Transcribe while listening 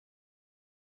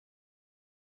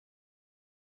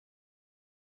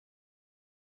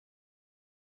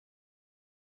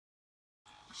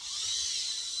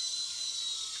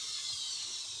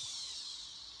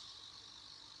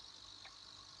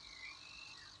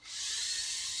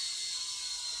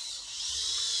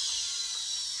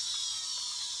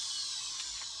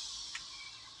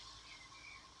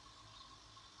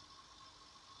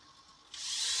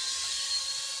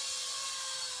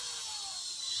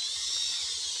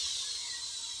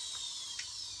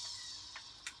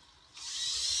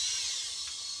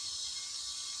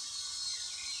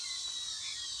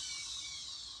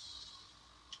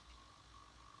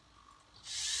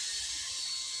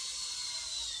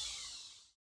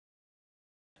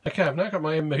Okay, I've now got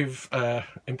my InMoov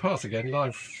in part again,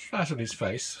 lying flat on his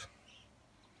face,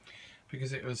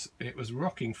 because it was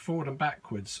rocking forward and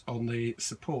backwards on the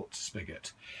support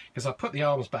spigot. Because I put the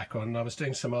arms back on and I was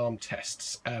doing some arm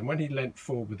tests, and when he leant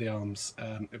forward with the arms,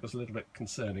 it was a little bit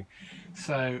concerning.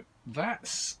 So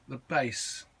that's the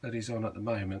base that he's on at the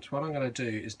moment. What I'm going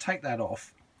to do is take that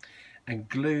off and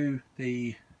glue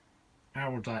the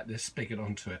araldite, this spigot,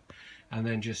 onto it, and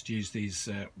then just use these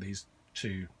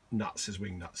two nuts as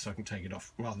wing nuts, so I can take it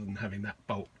off rather than having that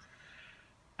bolt,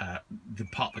 the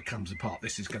part that comes apart.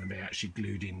 This is going to be actually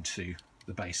glued into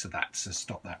the base of that to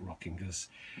stop that rocking, because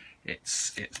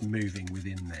it's moving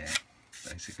within there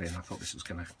basically, and I thought this was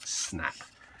going to snap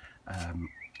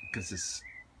because there's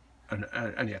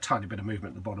only a tiny bit of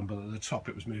movement at the bottom, but at the top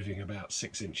it was moving about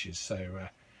 6 inches, so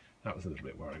that was a little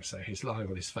bit worrying. So he's lying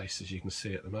on his face, as you can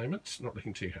see at the moment, not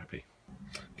looking too happy.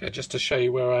 Okay, just to show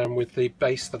you where I am with the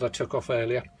base that I took off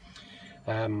earlier.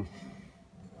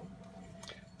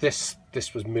 This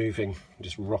was moving,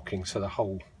 just rocking, so the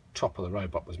whole top of the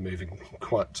robot was moving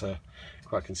quite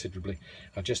considerably.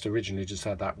 I just originally just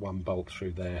had that one bolt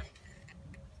through there,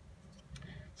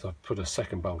 so I put a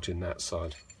second bolt in that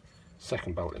side,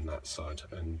 second bolt in that side,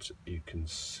 and you can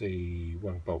see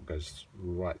one bolt goes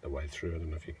right the way through. I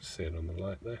don't know if you can see it on the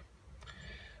light there.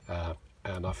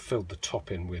 And I've filled the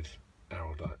top in with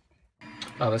araldite.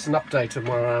 Oh, there's an update on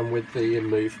where I am with the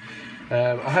InMoov.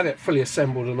 I had it fully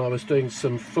assembled and I was doing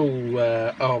some full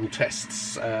arm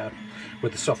tests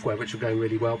with the software, which were going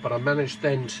really well, but I managed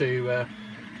then to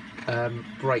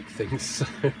break things. So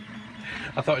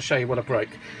I thought I'd show you what I broke.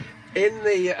 In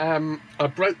the I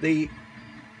broke the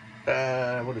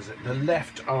what is it, the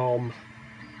left arm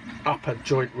upper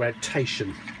joint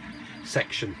rotation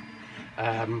section.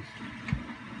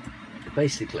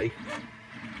 Basically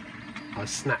I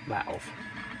snapped that off.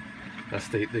 That's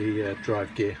the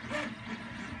drive gear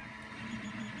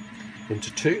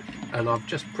into two, and I've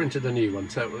just printed a new one,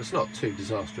 so it's not too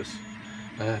disastrous.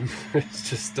 It's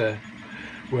just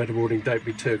word of warning, don't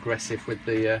be too aggressive with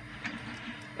the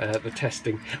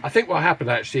testing. I think what happened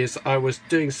actually is I was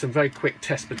doing some very quick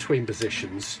tests between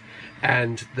positions,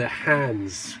 and the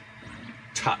hands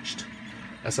touched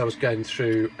as I was going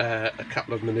through a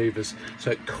couple of manoeuvres,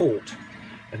 so it caught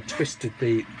and twisted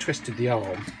the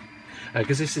arm,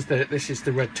 because this is the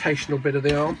rotational bit of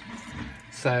the arm,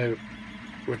 so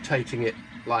rotating it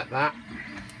like that,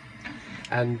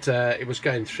 and it was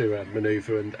going through a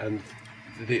manoeuvre, and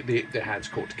the hands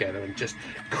caught together and just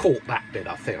caught that bit.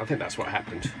 I think that's what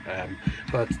happened.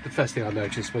 But the first thing I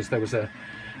noticed was there was a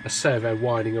servo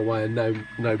whining away and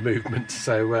no movement.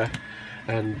 So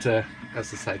as I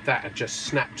say, that had just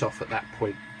snapped off at that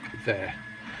point there.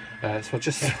 So I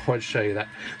just want to show you that.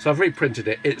 So I've reprinted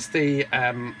it. It's the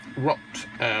Rotworm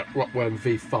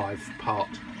V5 part.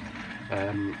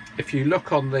 If you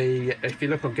look on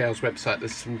Gail's website,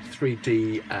 there's some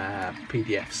 3D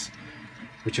PDFs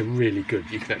which are really good.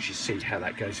 You can actually see how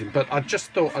that goes in. But I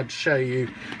just thought I'd show you,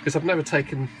 because I've never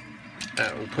taken.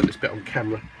 I'll put this bit on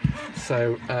camera.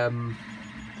 So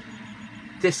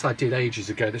this I did ages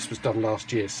ago. This was done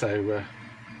last year. So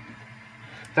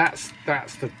that's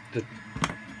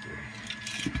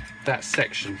that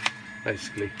section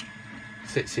basically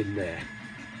sits in there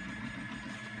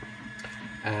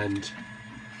and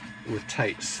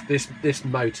rotates. This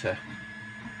motor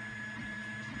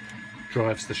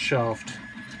drives the shaft,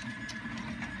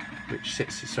 which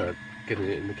sits, sorry, getting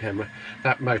it in the camera,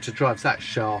 that motor drives that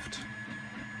shaft,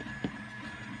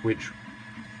 which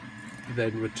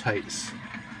then rotates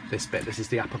this bit. This is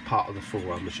the upper part of the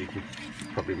forearm, as you can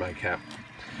probably make out.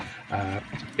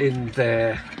 In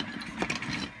there,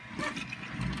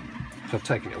 so I've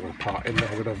taken it all apart. In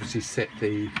there would obviously sit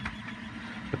the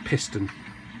piston.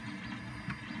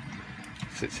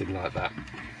 Sits in like that.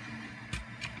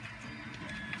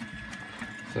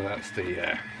 So that's the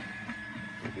I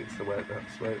think it's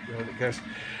that's where it goes.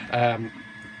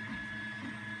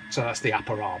 So that's the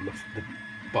upper arm of the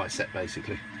bicep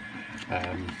basically,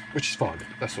 which is fine.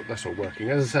 That's all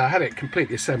working. As I had it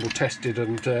completely assembled, tested,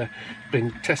 and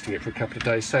been testing it for a couple of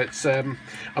days. So it's I'm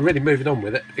really moving on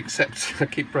with it, except I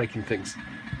keep breaking things.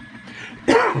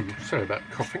 Sorry about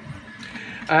coughing.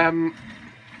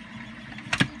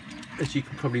 As you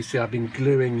can probably see, I've been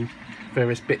gluing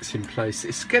various bits in place.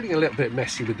 It's getting a little bit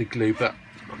messy with the glue, but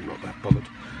I'm not that bothered.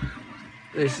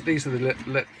 These are the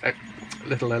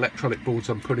little electronic boards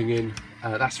I'm putting in.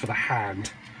 That's for the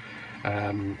hand,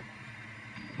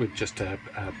 with just a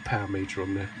power meter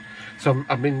on there. So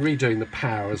I've been redoing the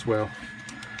power as well,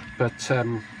 but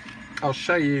I'll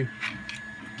show you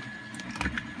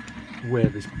where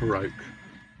this broke.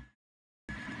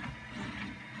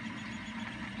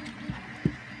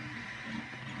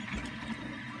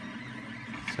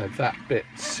 So that bit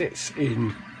sits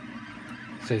in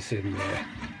there,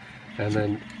 and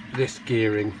then this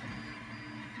gearing,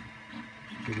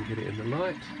 you can get it in the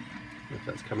light, if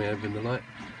that's coming over in the light,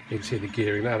 you can see the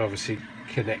gearing, that obviously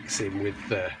connects in with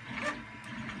the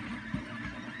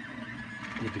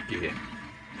gear,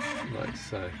 like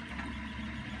so.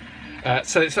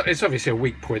 So it's obviously a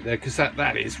weak point there, because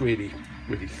that is really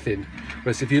thin,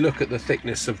 whereas if you look at the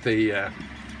thickness of the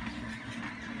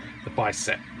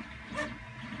bicep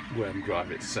worm drive,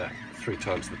 it's 3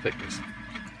 times the thickness.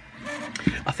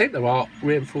 I think there are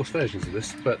reinforced versions of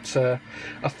this, but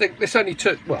I think this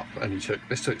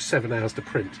this took 7 hours to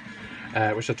print,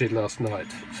 which I did last night.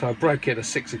 So I broke it at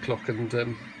 6 o'clock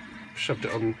and shoved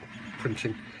it on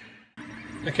printing.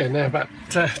 Okay, now about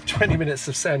 20 minutes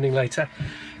of sanding later,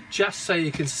 just so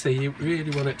you can see, you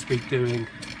really want it to be doing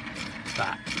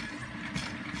that.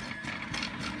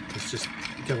 It's just,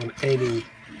 you don't want any,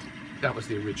 that was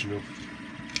the original.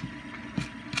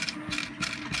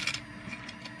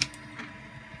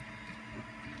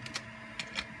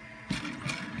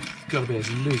 Got to be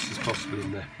as loose as possible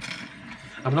in there.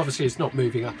 I mean, obviously it's not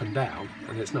moving up and down,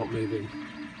 and it's not moving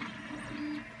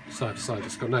side to side.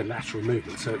 It's got no lateral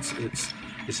movement, so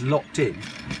it's locked in,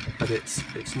 but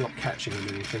it's not catching on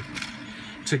anything.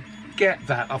 To get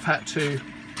that, I've had to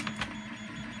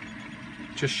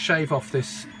just shave off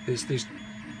these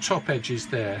top edges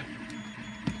there.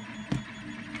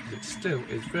 It still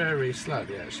is very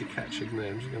slightly actually catching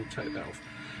there. I'm just going to take that off.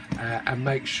 And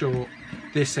make sure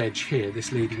this edge here,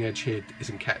 this leading edge here,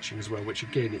 isn't catching as well, which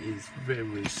again it is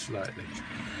very slightly.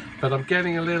 But I'm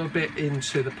getting a little bit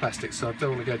into the plastic, so I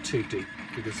don't want to go too deep,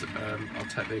 because I'll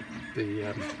take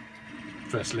the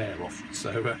first layer off, so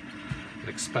it'll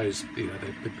expose, you know,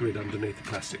 the grid underneath the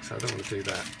plastic, so I don't want to do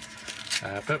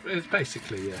that. But it's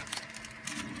basically, yeah,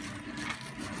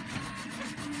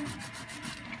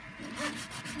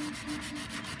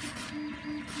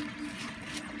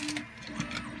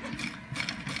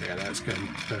 that's going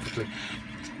perfectly.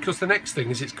 Because the next thing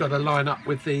is it's got to line up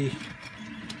with the,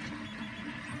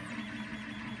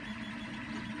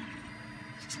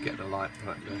 let's get the light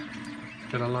right there,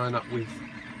 it's going to line up with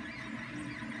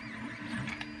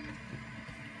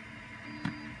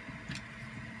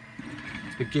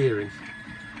the gearing,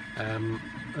 and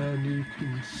you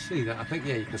can see that, I think,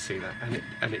 yeah, you can see that,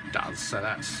 and it does, so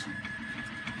that's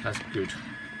good.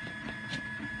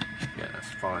 Yeah, that's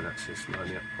fine, that's just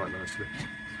lining up quite nicely.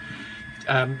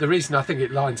 The reason I think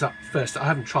it lines up first, I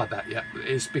haven't tried that yet,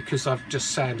 is because I've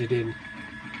just sanded in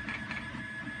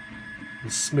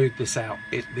and smoothed this out,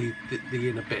 the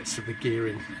inner bits of the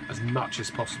gearing as much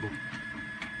as possible.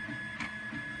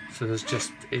 So there's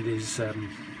just, it is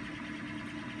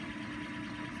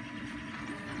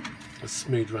as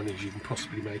smooth running as you can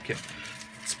possibly make it.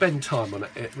 Spend time on it,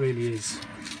 it really is.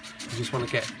 You just want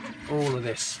to get all of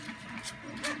this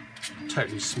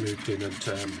totally smoothed in, and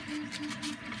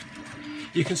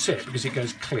you can see it because it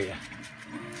goes clear.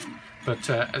 But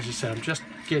as you say, I'm just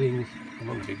getting, I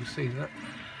wonder if you can see that,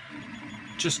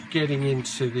 just getting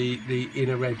into the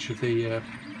inner edge of the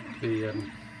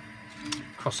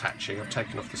cross hatching. I've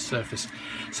taken off the surface,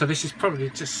 so this is probably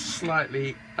just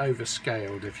slightly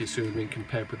overscaled, if you see what I mean,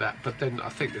 compared with that. But then I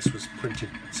think this was printed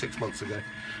 6 months ago,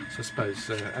 so I suppose,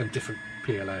 and different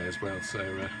PLA as well,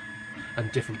 so and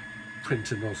different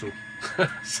printer nozzle.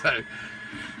 So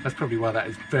that's probably why that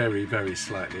is very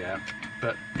slightly out,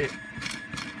 but it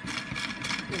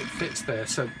fits there.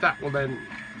 So that will then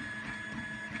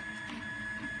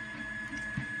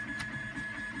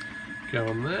go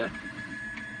on there.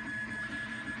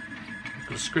 I've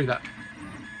got to screw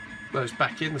those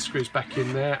back in, the screws back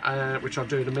in there, which I'll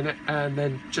do in a minute, and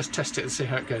then just test it and see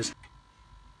how it goes.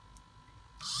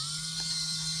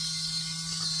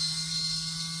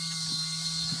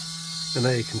 And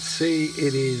there you can see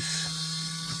it is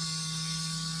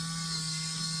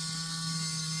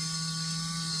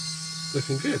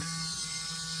looking good.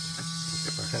 I'll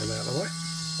get my hand out of the way.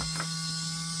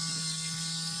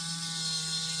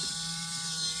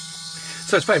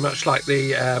 So it's very much like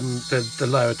the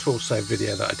lower torso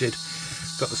video that I did.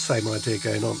 Got the same idea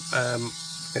going on.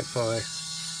 If I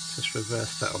just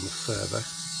reverse that on the servo,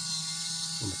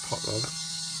 on the pot rather.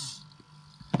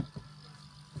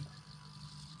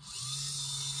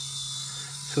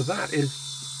 So that is,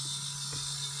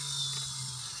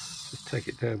 just take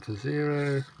it down to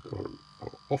 0, or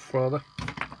off rather.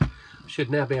 Should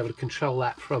now be able to control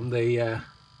that from the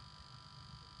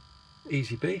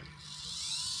Easy B.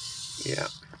 Yeah,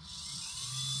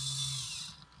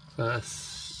 so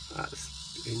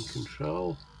that's in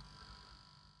control.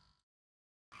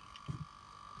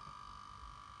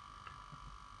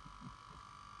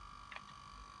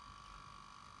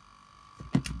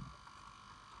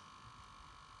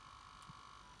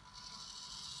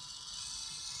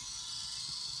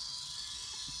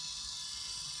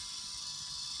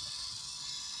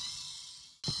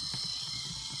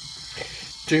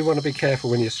 do want to be careful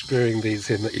when you're screwing these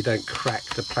in that you don't crack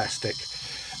the plastic,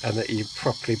 and that you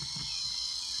properly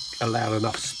allow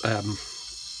enough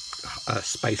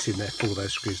space in there for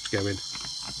those screws to go in.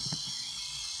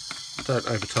 Don't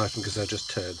over tighten because they'll just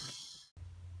turn.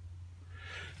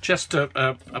 Just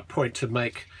a point to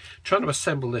make, trying to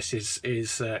assemble this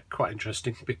is quite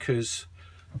interesting, because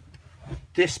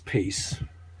this piece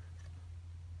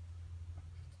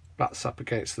butts up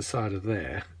against the side of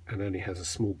there and only has a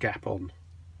small gap on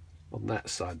that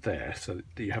side there, so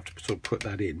that you have to sort of put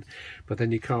that in, but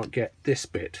then you can't get this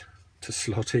bit to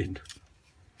slot in.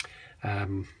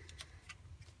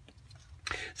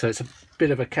 So it's a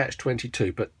bit of a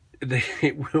catch-22, but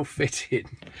it will fit in.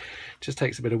 Just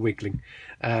takes a bit of wiggling,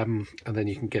 and then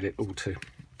you can get it all to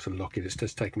lock in. It's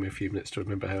just taken me a few minutes to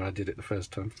remember how I did it the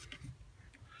first time.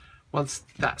 Once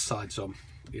that side's on,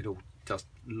 it all does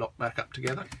lock back up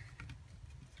together.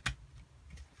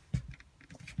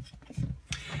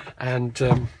 And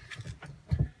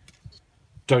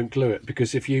don't glue it,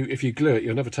 because if you glue it,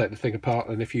 you'll never take the thing apart,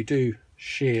 and if you do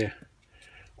shear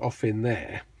off in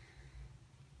there,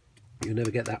 you'll never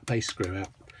get that base screw out,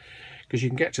 because you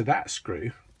can get to that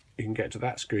screw, you can get to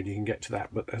that screw, and you can get to that,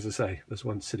 but as I say, there's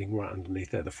one sitting right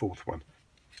underneath there, the fourth one.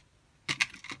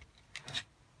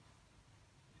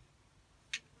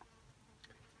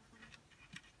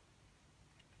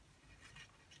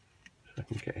 So I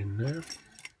can get in there.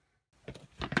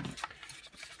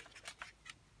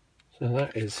 So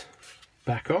that is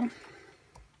back on.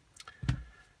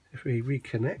 If we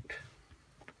reconnect,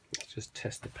 let's just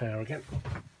test the power again.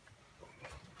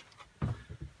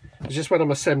 It's just when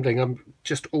I'm assembling, I'm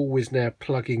just always now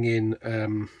plugging in,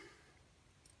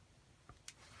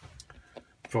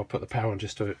 before I put the power on,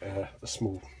 just a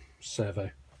small servo,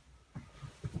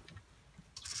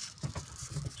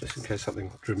 just in case something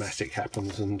dramatic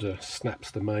happens and snaps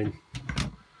the main.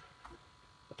 I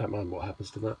don't mind what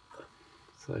happens to that.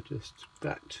 So just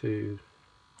back to,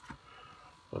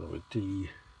 well, with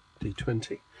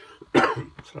D20.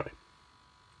 Sorry.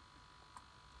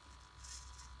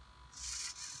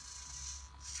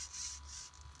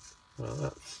 Well,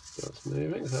 that's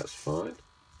moving, so that's fine.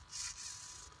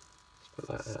 Let's put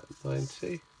that at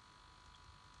 90.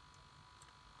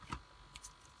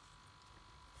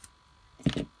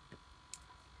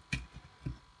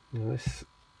 Now this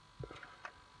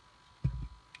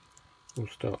will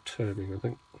start turning, I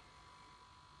think.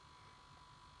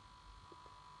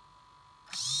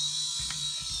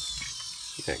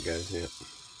 Yeah, it goes, yeah.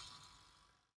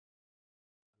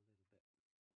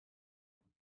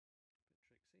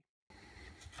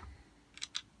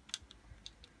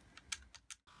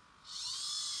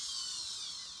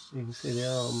 You can see the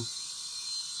arm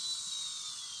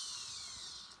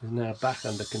is now back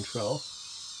under control.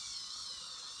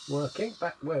 Working,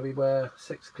 back where we were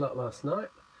 6 o'clock last night.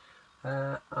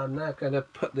 I'm now going to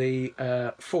put the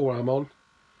forearm on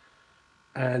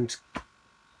and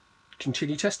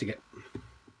continue testing it.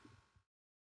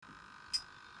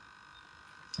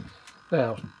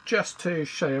 Now, just to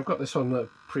show you, I've got this on the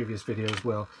previous video as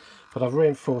well, but I've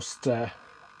reinforced this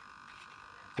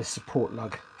support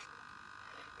lug,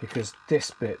 because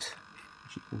this bit,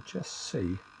 which you can just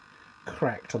see,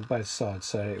 cracked on both sides,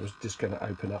 so it was just going to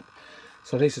open up.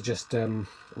 So these are just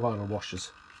vinyl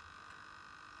washers,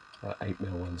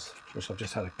 8mm ones, which I've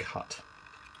just had a cut.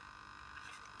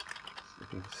 So you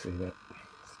can see that.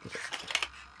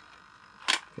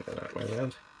 Get it that way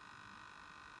around.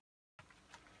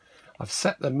 I've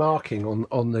set the marking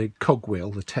on the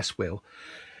cogwheel, the test wheel,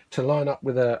 to line up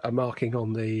with a marking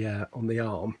on the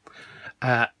arm,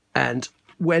 and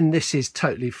when this is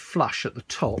totally flush at the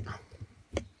top,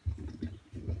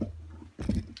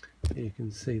 you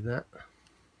can see that.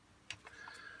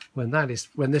 When this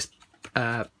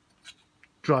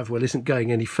drive wheel isn't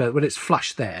going any further, when it's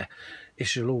flush there, it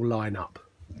should all line up.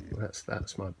 That's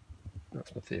my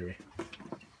theory.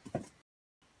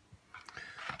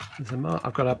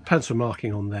 I've got a pencil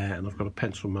marking on there, and I've got a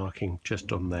pencil marking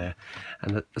just on there,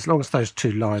 and as long as those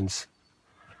two lines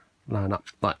line up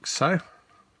like so,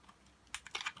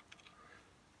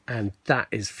 and that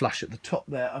is flush at the top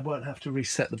there, I won't have to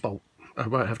reset the bolt. I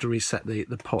won't have to reset the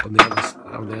pot on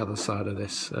the other side of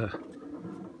this. But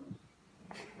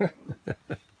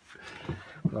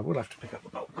I will have to pick up the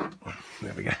bolt.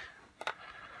 There we go.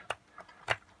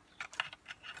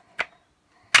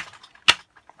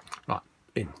 Right,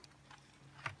 in.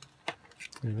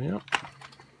 There we are.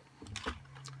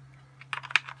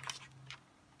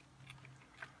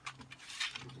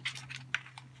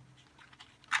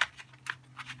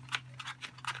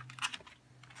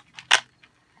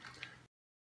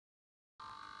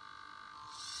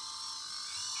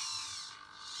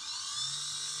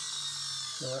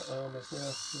 That arm is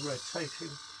now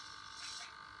rotating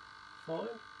fine.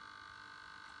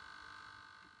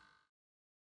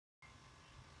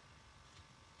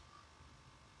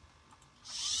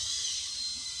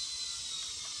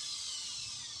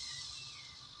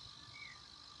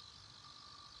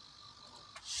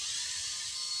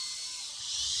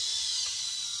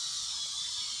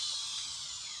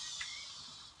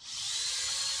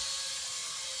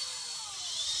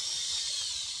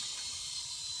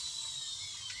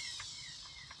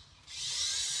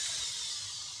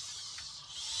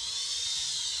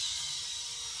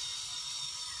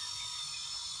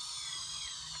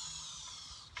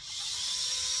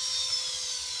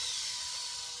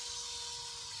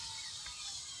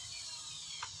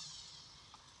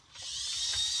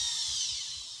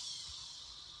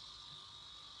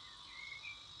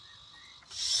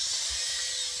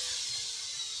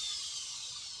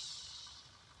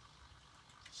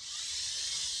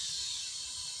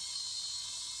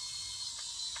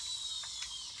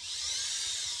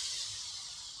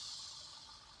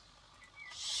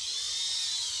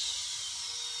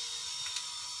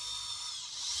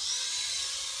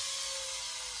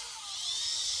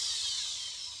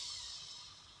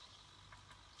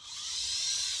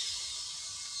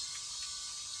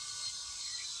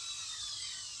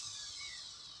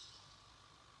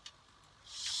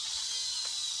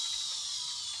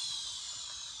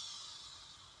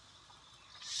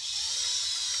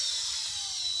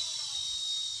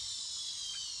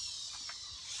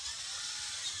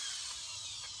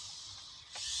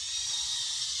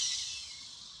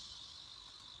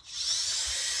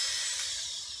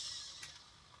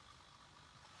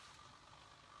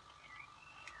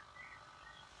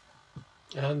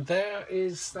 And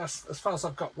that's as far as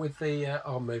I've got with the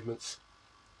arm movements.